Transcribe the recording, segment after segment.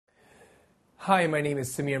Hi, my name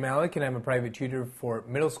is Samir Malik, and I'm a private tutor for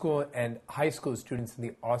middle school and high school students in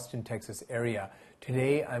the Austin, Texas area.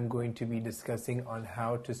 Today, I'm going to be discussing on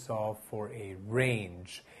how to solve for a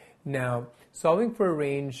range. Now, solving for a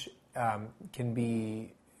range can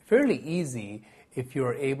be fairly easy if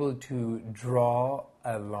you're able to draw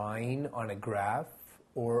a line on a graph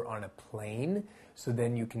or on a plane. So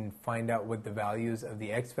then you can find out what the values of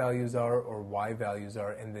the x values are or y values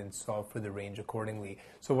are and then solve for the range accordingly.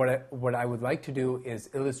 So what I would like to do is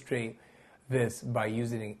illustrate this by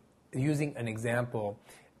using an example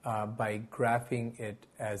by graphing it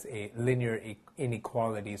as a linear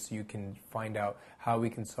inequality so you can find out how we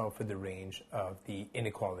can solve for the range of the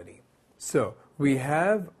inequality. So we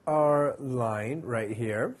have our line right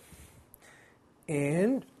here,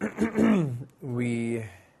 and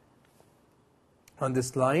on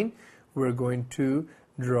this line, we're going to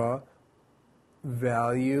draw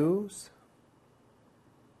values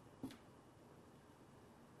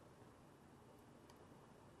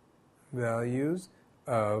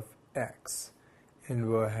of x. And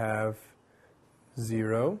we'll have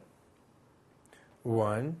 0,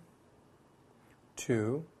 1,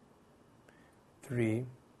 2, 3,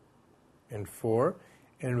 and 4.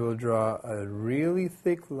 And we'll draw a really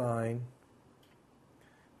thick line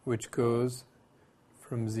which goes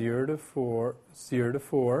from 0 to 4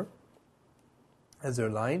 as our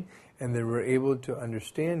line, and then we're able to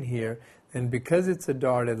understand here, and because it's a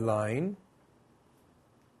dotted line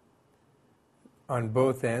on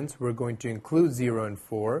both ends, we're going to include 0 and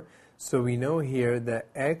 4, so we know here that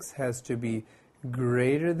x has to be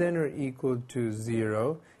greater than or equal to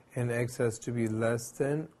 0, and x has to be less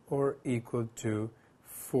than or equal to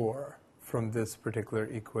 4 from this particular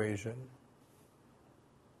equation.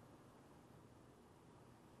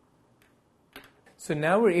 So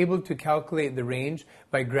now we're able to calculate the range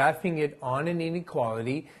by graphing it on an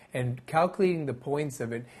inequality and calculating the points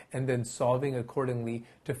of it and then solving accordingly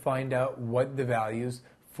to find out what the values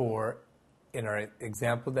for, in our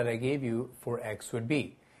example that I gave you, for x would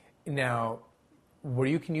be. Now, where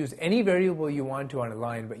you can use any variable you want to on a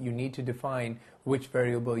line, but you need to define which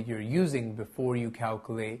variable you're using before you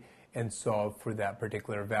calculate and solve for that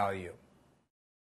particular value.